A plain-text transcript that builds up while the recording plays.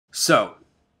So,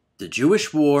 the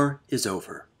Jewish War is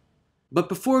over. But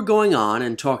before going on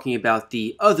and talking about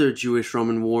the other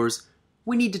Jewish-Roman wars,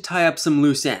 we need to tie up some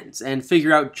loose ends and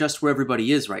figure out just where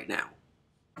everybody is right now.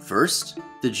 First,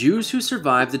 the Jews who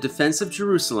survived the defense of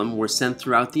Jerusalem were sent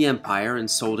throughout the empire and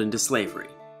sold into slavery.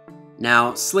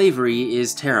 Now, slavery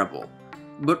is terrible,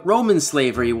 but Roman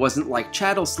slavery wasn't like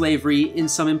chattel slavery in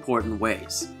some important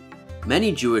ways.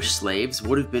 Many Jewish slaves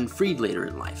would have been freed later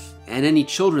in life, and any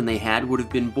children they had would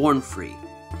have been born free,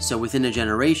 so within a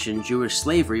generation Jewish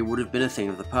slavery would have been a thing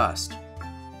of the past.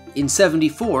 In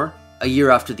 74, a year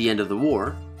after the end of the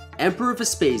war, Emperor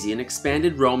Vespasian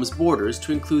expanded Rome's borders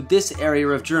to include this area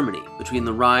of Germany between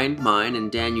the Rhine, Main,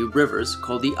 and Danube rivers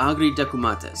called the Agri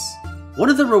Decumates. One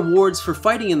of the rewards for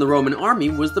fighting in the Roman army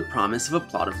was the promise of a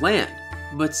plot of land,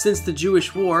 but since the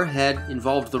Jewish War had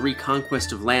involved the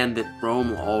reconquest of land that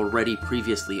Rome already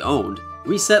previously owned,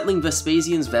 resettling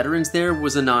Vespasian's veterans there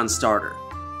was a non-starter.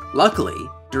 Luckily,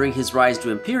 during his rise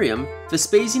to Imperium,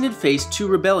 Vespasian had faced two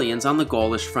rebellions on the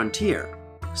Gaulish frontier,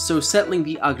 so settling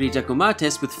the Agri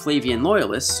Decumates with Flavian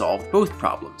loyalists solved both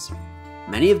problems.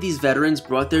 Many of these veterans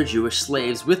brought their Jewish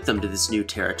slaves with them to this new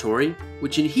territory,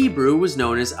 which in Hebrew was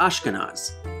known as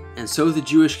Ashkenaz, and so the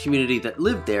Jewish community that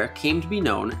lived there came to be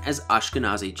known as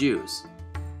Ashkenazi Jews.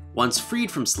 Once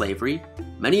freed from slavery,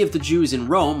 many of the Jews in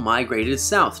Rome migrated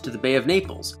south to the Bay of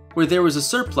Naples, where there was a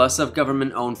surplus of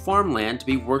government-owned farmland to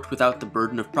be worked without the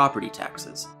burden of property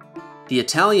taxes. The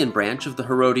Italian branch of the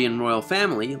Herodian royal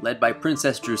family, led by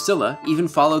Princess Drusilla, even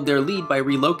followed their lead by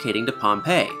relocating to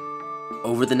Pompeii.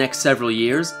 Over the next several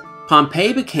years,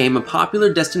 Pompeii became a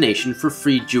popular destination for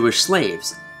freed Jewish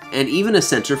slaves, and even a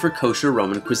center for kosher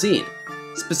Roman cuisine,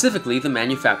 specifically the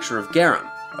manufacture of garum,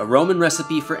 a Roman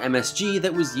recipe for MSG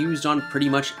that was used on pretty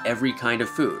much every kind of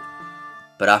food.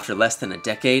 But after less than a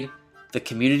decade, the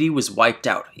community was wiped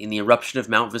out in the eruption of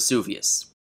Mount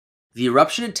Vesuvius. The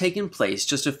eruption had taken place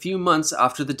just a few months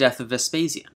after the death of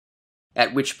Vespasian,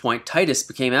 at which point Titus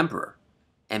became emperor,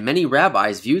 and many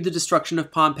rabbis viewed the destruction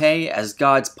of Pompeii as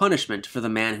God's punishment for the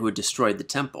man who had destroyed the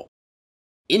temple.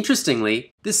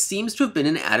 Interestingly, this seems to have been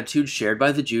an attitude shared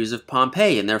by the Jews of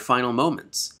Pompeii in their final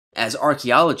moments, as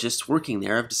archaeologists working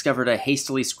there have discovered a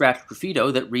hastily scratched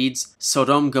graffito that reads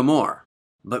Sodom Gomorrah.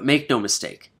 But make no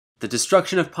mistake, the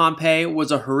destruction of Pompeii was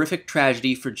a horrific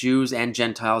tragedy for Jews and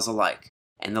Gentiles alike,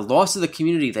 and the loss of the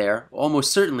community there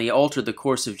almost certainly altered the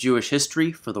course of Jewish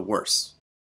history for the worse.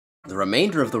 The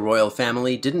remainder of the royal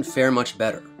family didn't fare much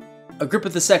better.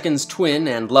 Agrippa II's twin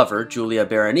and lover, Julia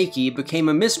Berenike, became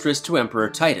a mistress to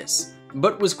Emperor Titus,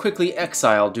 but was quickly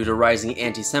exiled due to rising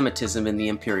anti-Semitism in the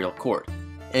imperial court,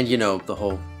 and you know, the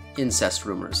whole incest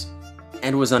rumors,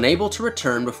 and was unable to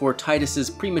return before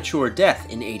Titus's premature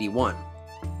death in 81.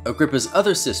 Agrippa's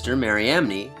other sister,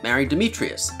 Mariamne, married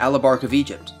Demetrius, Alabarch of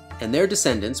Egypt, and their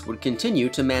descendants would continue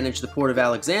to manage the port of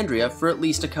Alexandria for at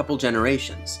least a couple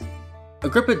generations.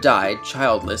 Agrippa died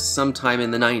childless sometime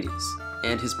in the 90s,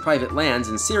 and his private lands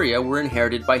in Syria were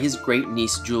inherited by his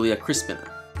great-niece Julia Crispina,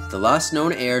 the last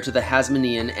known heir to the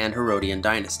Hasmonean and Herodian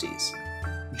dynasties.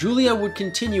 Julia would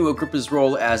continue Agrippa's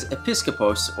role as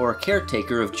episkopos, or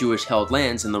caretaker of Jewish-held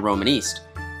lands in the Roman East,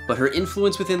 but her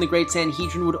influence within the Great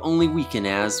Sanhedrin would only weaken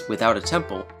as, without a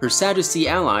temple, her Sadducee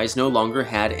allies no longer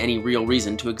had any real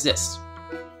reason to exist.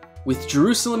 With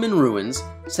Jerusalem in ruins,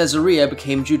 Caesarea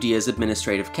became Judea's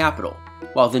administrative capital,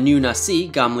 while the new Nasi,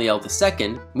 Gamliel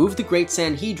II, moved the Great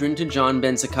Sanhedrin to John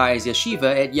ben Zakkai's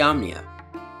yeshiva at Yavne.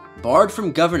 Barred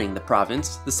from governing the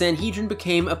province, the Sanhedrin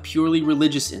became a purely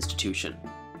religious institution,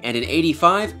 and in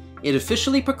 85, it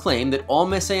officially proclaimed that all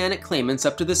messianic claimants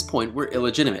up to this point were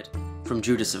illegitimate, from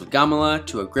Judas of Gamala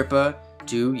to Agrippa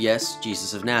to, yes,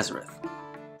 Jesus of Nazareth.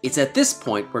 It's at this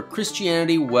point where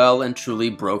Christianity well and truly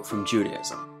broke from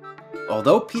Judaism.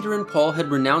 Although Peter and Paul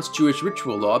had renounced Jewish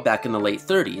ritual law back in the late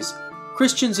 30s,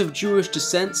 Christians of Jewish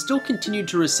descent still continued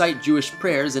to recite Jewish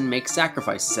prayers and make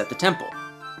sacrifices at the temple.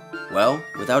 Well,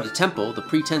 without a temple, the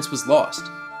pretense was lost,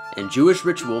 and Jewish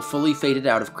ritual fully faded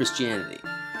out of Christianity,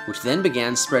 which then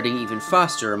began spreading even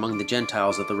faster among the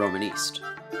Gentiles of the Roman East.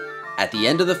 At the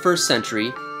end of the 1st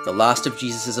century, the last of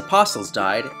Jesus' apostles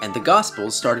died, and the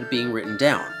Gospels started being written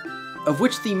down, of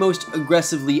which the most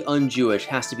aggressively un-Jewish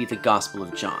has to be the Gospel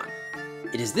of John.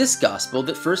 It is this Gospel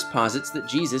that first posits that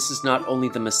Jesus is not only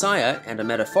the Messiah and a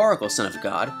metaphorical Son of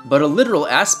God, but a literal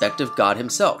aspect of God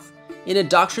himself, in a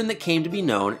doctrine that came to be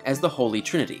known as the Holy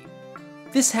Trinity.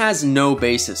 This has no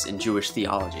basis in Jewish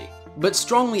theology, but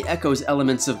strongly echoes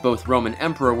elements of both Roman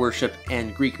emperor worship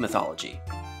and Greek mythology.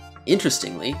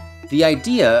 Interestingly, the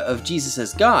idea of Jesus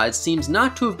as God seems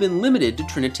not to have been limited to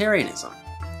Trinitarianism.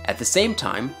 At the same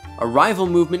time, a rival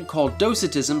movement called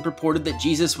Docetism purported that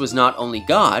Jesus was not only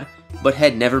God, but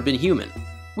had never been human,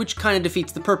 which kind of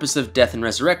defeats the purpose of death and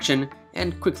resurrection,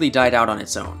 and quickly died out on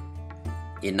its own.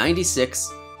 In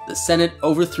 96, the Senate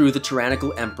overthrew the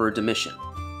tyrannical Emperor Domitian,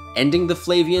 ending the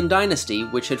Flavian dynasty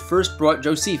which had first brought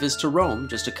Josephus to Rome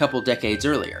just a couple decades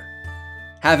earlier.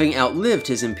 Having outlived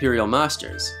his imperial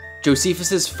masters,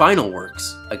 Josephus's final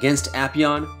works, Against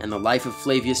Appian and the Life of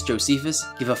Flavius Josephus,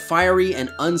 give a fiery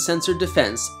and uncensored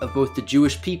defense of both the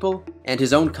Jewish people and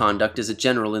his own conduct as a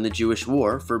general in the Jewish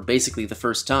War for basically the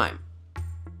first time.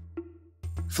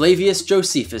 Flavius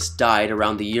Josephus died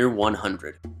around the year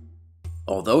 100.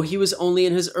 Although he was only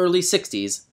in his early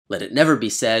 60s, let it never be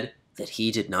said that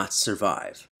he did not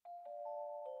survive.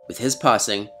 With his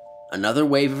passing, another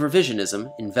wave of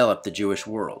revisionism enveloped the Jewish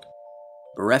world.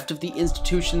 Bereft of the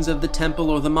institutions of the temple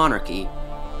or the monarchy,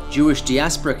 Jewish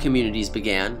diaspora communities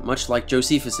began, much like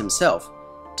Josephus himself,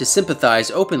 to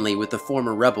sympathize openly with the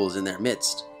former rebels in their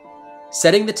midst,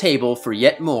 setting the table for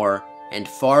yet more and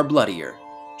far bloodier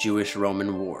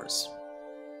Jewish-Roman wars.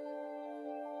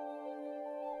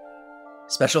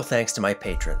 Special thanks to my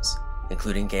patrons,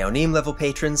 including Gaonim level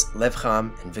patrons Lev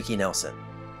Cham and Vicky Nelson.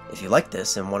 If you like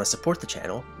this and want to support the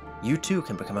channel, you too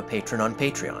can become a patron on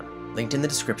Patreon, linked in the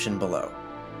description below.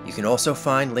 You can also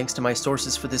find links to my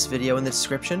sources for this video in the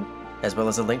description, as well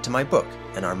as a link to my book,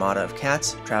 An Armada of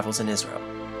Cats Travels in Israel.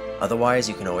 Otherwise,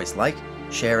 you can always like,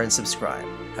 share, and subscribe.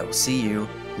 I will see you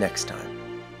next time.